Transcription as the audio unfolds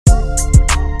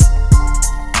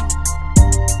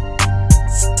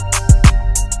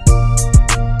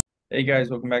Hey guys,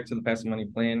 welcome back to the Passive Money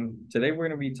Plan. Today we're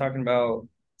going to be talking about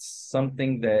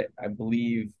something that I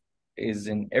believe is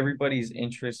in everybody's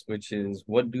interest, which is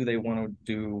what do they want to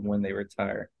do when they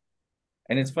retire?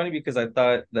 And it's funny because I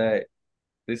thought that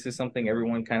this is something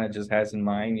everyone kind of just has in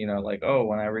mind, like, oh,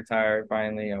 when I retire,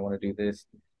 finally, I want to do this.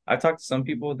 I've talked to some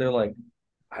people, they're like,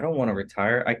 I don't want to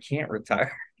retire. I can't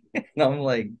retire. And I'm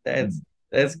like,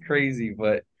 that's crazy.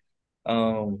 But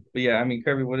yeah, I mean,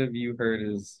 Kirby, what have you heard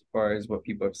as far as what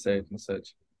people have said and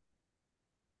such?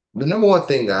 The number one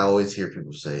thing I always hear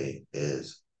people say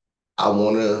is, I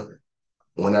want to,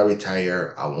 when I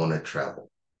retire, I want to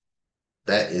travel.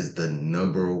 That is the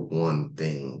number one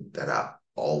thing that I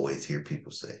always hear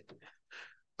people say.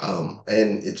 And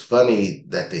it's funny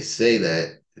that they say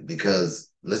that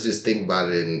because let's just think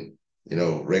about it in,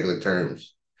 regular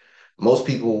terms. Most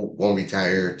people won't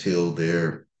retire till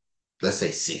they're, let's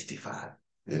say, 65.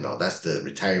 That's the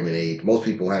retirement age. Most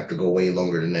people have to go way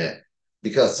longer than that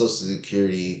because Social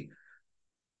Security,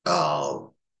 uh,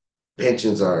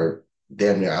 pensions are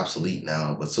damn near obsolete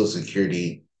now, but Social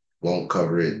Security won't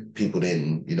cover it. People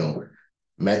didn't,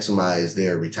 maximize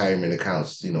their retirement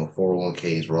accounts,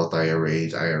 401ks, Roth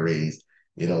IRAs,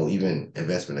 even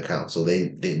investment accounts. So they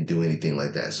didn't do anything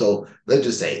like that. So let's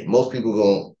just say most people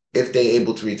go, if they're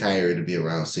able to retire, it'll be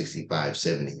around 65,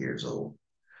 70 years old.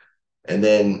 And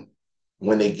then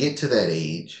when they get to that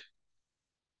age,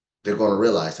 they're going to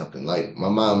realize something. Like my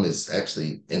mom is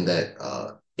actually in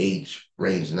that age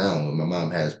range now, and my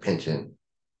mom has pension,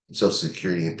 Social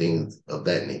Security, and things of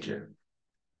that nature.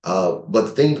 But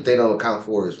the thing that they don't account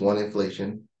for is one,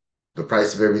 inflation, the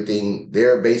price of everything.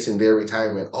 They're basing their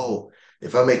retirement. Oh,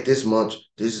 if I make this much,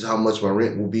 this is how much my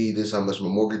rent will be. This is how much my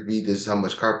mortgage will be. This is how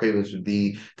much car payments would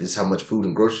be. This is how much food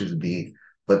and groceries would be.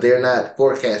 But they're not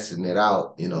forecasting it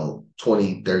out,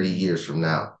 20, 30 years from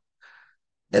now.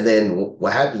 And then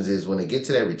what happens is when they get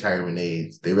to that retirement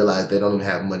age, they realize they don't even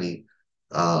have money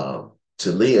uh,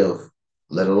 to live,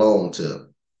 let alone to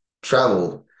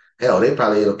travel. Hell, they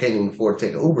probably can't even afford to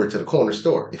take an Uber to the corner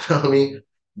store. You know what I mean?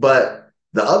 But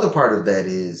the other part of that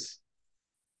is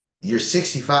you're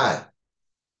 65.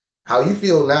 How you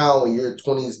feel now in your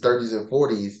 20s, 30s, and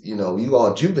 40s, you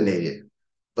all juvenated.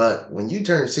 But when you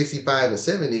turn 65 and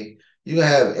 70, you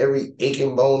have every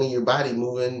aching bone in your body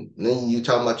moving. And then you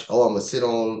talking about, oh, I'm gonna sit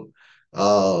on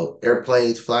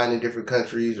airplanes flying to different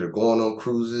countries or going on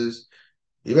cruises.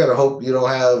 You better hope you don't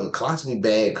have a colostomy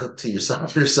bag hooked to your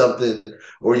side or something,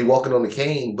 or you're walking on a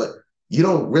cane, but you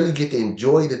don't really get to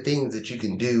enjoy the things that you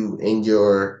can do in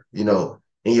your, in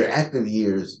your active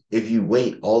years if you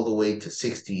wait all the way to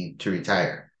 60 to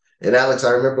retire. And Alex, I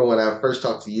remember when I first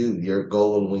talked to you, your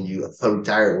goal when you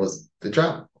retired was to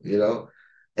travel,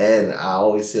 And I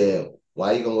always said,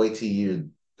 why are you gonna wait till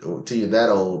you're that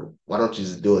old? Why don't you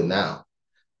just do it now?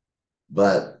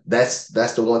 But that's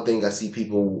the one thing I see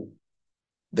people,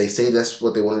 they say that's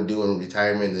what they want to do in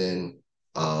retirement.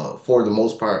 And for the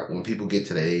most part, when people get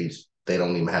to that age, they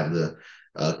don't even have the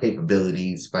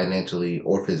capabilities financially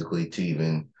or physically to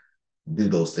even do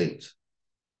those things.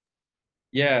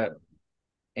 Yeah,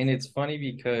 and it's funny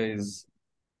because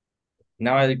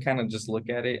now I kind of just look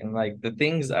at it and like the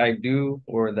things I do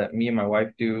or that me and my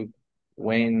wife do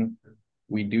when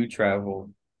we do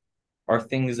travel are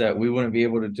things that we wouldn't be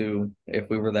able to do if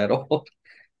we were that old,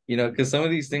 because some of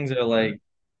these things are like,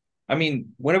 I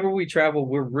mean, whenever we travel,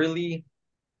 we're really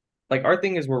like our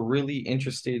thing is we're really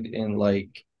interested in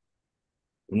like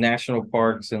national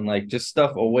parks and like just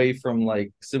stuff away from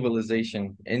like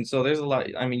civilization. And so there's a lot,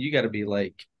 I mean, you got to be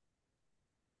like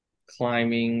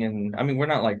climbing and I mean we're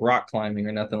not like rock climbing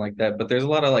or nothing like that, but there's a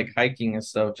lot of like hiking and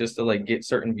stuff just to like get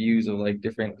certain views of like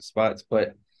different spots.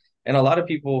 But and a lot of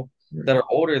people that are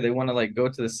older, they want to like go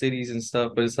to the cities and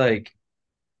stuff, but it's like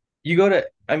you go to,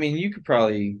 I mean, you could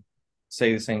probably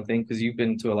say the same thing because you've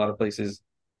been to a lot of places.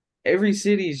 Every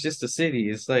city is just a city.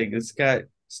 It's like it's got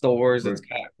stores, it's Right.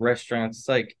 got restaurants. It's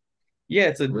like, yeah,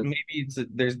 it's a Right. maybe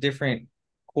there's different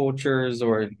cultures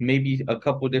or maybe a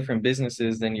couple different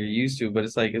businesses than you're used to, but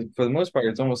it's like for the most part,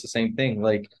 it's almost the same thing.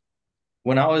 Like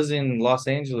when I was in Los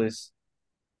Angeles,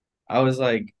 I was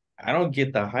like, I don't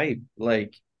get the hype.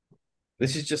 Like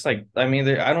this is just like, I mean,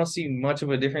 I don't see much of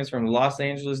a difference from Los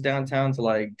Angeles downtown to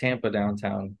like Tampa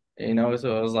downtown,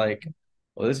 So I was like,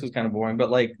 well, this was kind of boring. But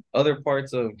like other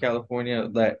parts of California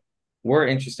that were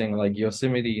interesting, like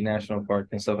Yosemite National Park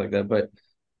and stuff like that. But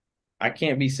I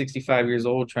can't be 65 years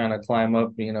old trying to climb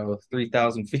up,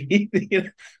 3,000 feet.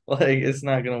 Like it's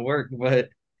not gonna work. But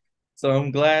so I'm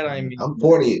glad. I I'm mean,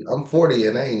 40. I'm 40,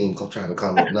 and I ain't even trying to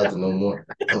come up nothing no more.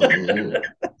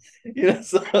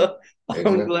 so Hey,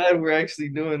 I'm man. glad we're actually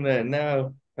doing that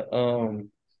now.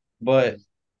 But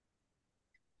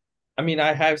I mean,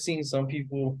 I have seen some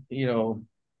people,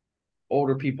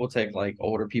 older people take like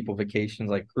older people vacations,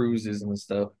 like cruises and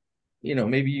stuff.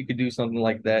 Maybe you could do something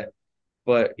like that.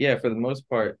 But yeah, for the most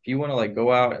part, if you want to like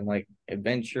go out and like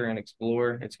adventure and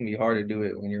explore, it's gonna be hard to do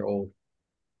it when you're old.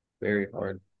 Very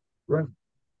hard. Right.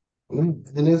 And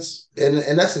and that's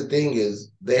the thing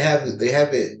is they have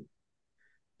it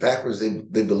backwards.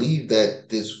 They believe that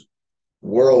this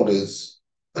world is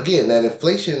again that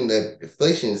inflation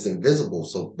is invisible,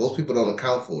 so most people don't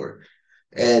account for it.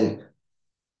 And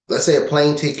let's say a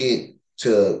plane ticket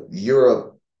to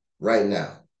Europe right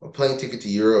now, a plane ticket to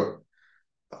Europe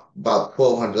about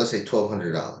 1,200, let's say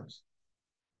 $1,200.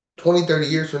 20, 30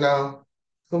 years from now,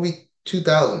 it's gonna be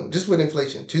 2,000, just with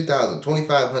inflation, 2,000,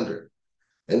 2,500.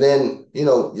 And then,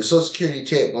 your social security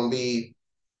check gonna be,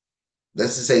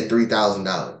 let's just say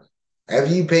 $3,000.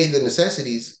 After you pay the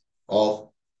necessities off,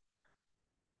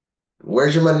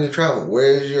 where's your money to travel?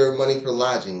 Where's your money for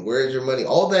lodging? Where's your money?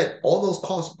 All those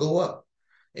costs go up.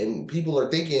 And people are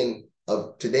thinking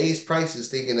of today's prices,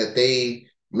 thinking that they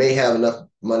may have enough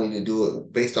money to do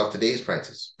it based off today's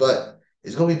prices. But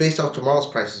it's going to be based off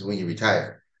tomorrow's prices when you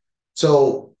retire.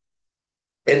 So,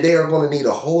 and they are going to need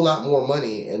a whole lot more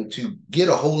money. And to get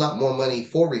a whole lot more money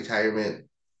for retirement,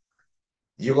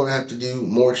 you're gonna have to do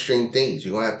more extreme things.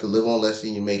 You're gonna have to live on less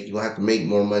than you make. You're gonna have to make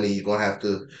more money. You're gonna have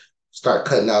to start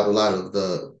cutting out a lot of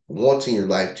the wants in your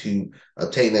life to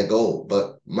obtain that goal.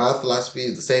 But my philosophy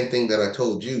is the same thing that I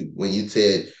told you when you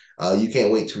said you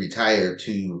can't wait to retire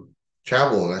to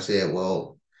travel. And I said,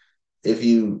 well, if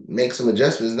you make some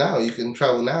adjustments now, you can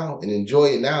travel now and enjoy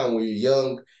it now when you're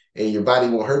young and your body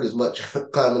won't hurt as much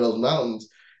climbing those mountains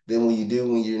than when you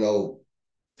do when you're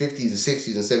 50s and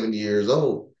 60s and 70 years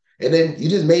old. And then you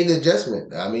just made an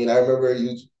adjustment. I mean, I remember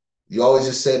you always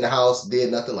just sat in the house,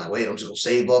 did nothing like, wait, I'm just gonna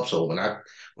save up. So when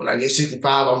I get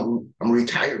 65, I'm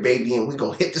retired, baby, and we're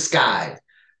gonna hit the sky.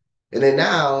 And then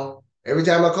now, every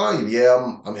time I call you,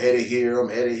 yeah, I'm headed here, I'm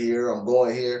headed here, I'm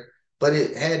going here. But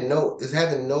it's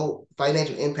having no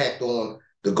financial impact on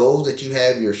the goals that you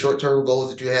have, your short-term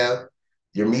goals that you have,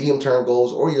 your medium-term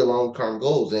goals, or your long-term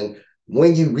goals. And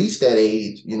when you reach that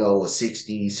age,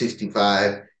 60,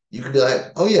 65, you can be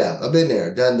like, oh yeah, I've been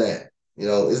there, done that.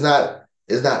 It's not,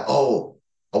 oh,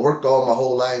 I worked all my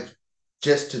whole life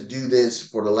just to do this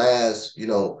for the last,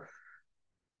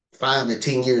 5 to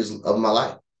 10 years of my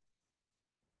life.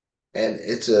 And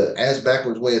it's a ass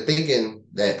backwards way of thinking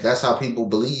that that's how people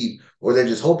believe, or they're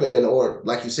just hoping, or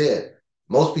like you said,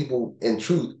 most people in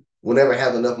truth will never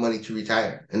have enough money to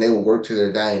retire and they will work to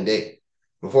their dying day.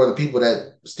 Before the people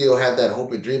that still have that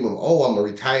hope and dream of, oh, I'm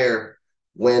gonna retire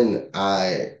I'm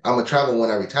gonna travel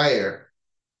when I retire,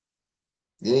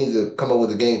 you need to come up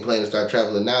with a game plan and start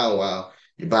traveling now while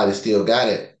your body still got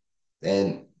it.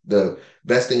 And the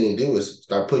best thing to do is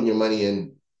start putting your money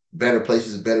in better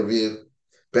places, better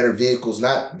vehicles,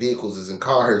 not vehicles as in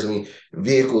cars. I mean,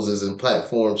 vehicles as in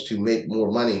platforms to make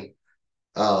more money.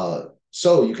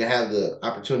 So you can have the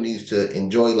opportunities to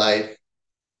enjoy life.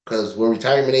 Because when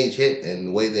retirement age hit and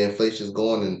the way the inflation is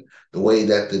going and the way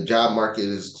that the job market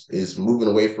is moving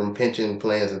away from pension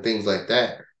plans and things like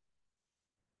that,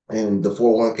 and the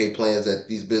 401k plans that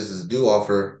these businesses do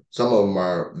offer, some of them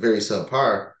are very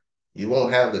subpar. You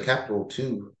won't have the capital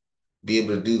to be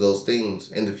able to do those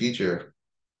things in the future.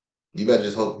 You better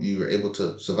just hope you are able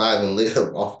to survive and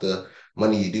live off the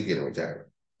money you do get in retirement.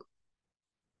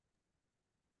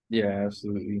 Yeah,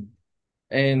 absolutely.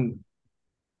 And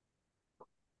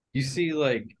you see,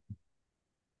 like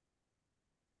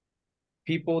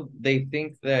people, they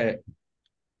think that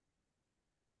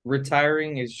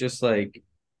retiring is just like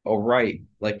a right,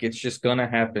 like it's just gonna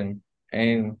happen.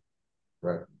 And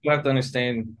Right. you have to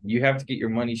understand, you have to get your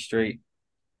money straight.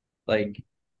 Like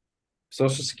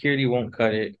Social Security won't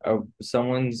cut it.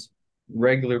 Someone's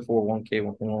regular 401k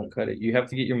won't cut it. You have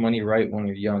to get your money right when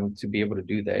you're young to be able to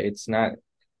do that. It's not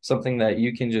something that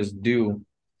you can just do.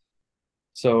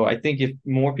 So I think if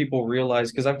more people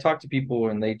realize, because I've talked to people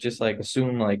and they just like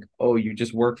assume like, oh, you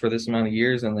just work for this amount of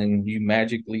years and then you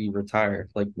magically retire.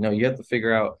 Like, no, you have to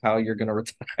figure out how you're gonna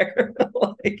retire.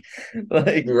 like,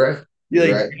 like You're right.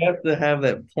 You're right. you have to have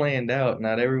that planned out.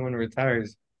 Not everyone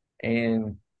retires,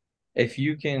 and if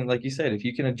you can, like you said, if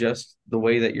you can adjust the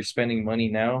way that you're spending money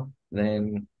now,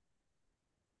 then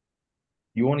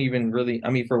you won't even really, I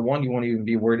mean, for one, you won't even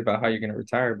be worried about how you're going to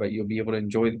retire, but you'll be able to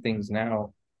enjoy the things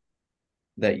now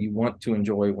that you want to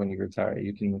enjoy when you retire.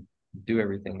 You can do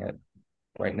everything at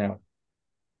right now.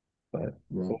 But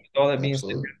Yeah, with all that being said,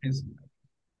 absolutely. guys,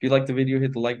 if you like the video,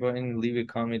 hit the like button, leave a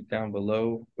comment down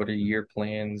below. What are your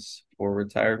plans for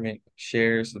retirement?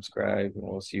 Share, subscribe, and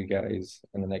we'll see you guys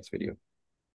in the next video.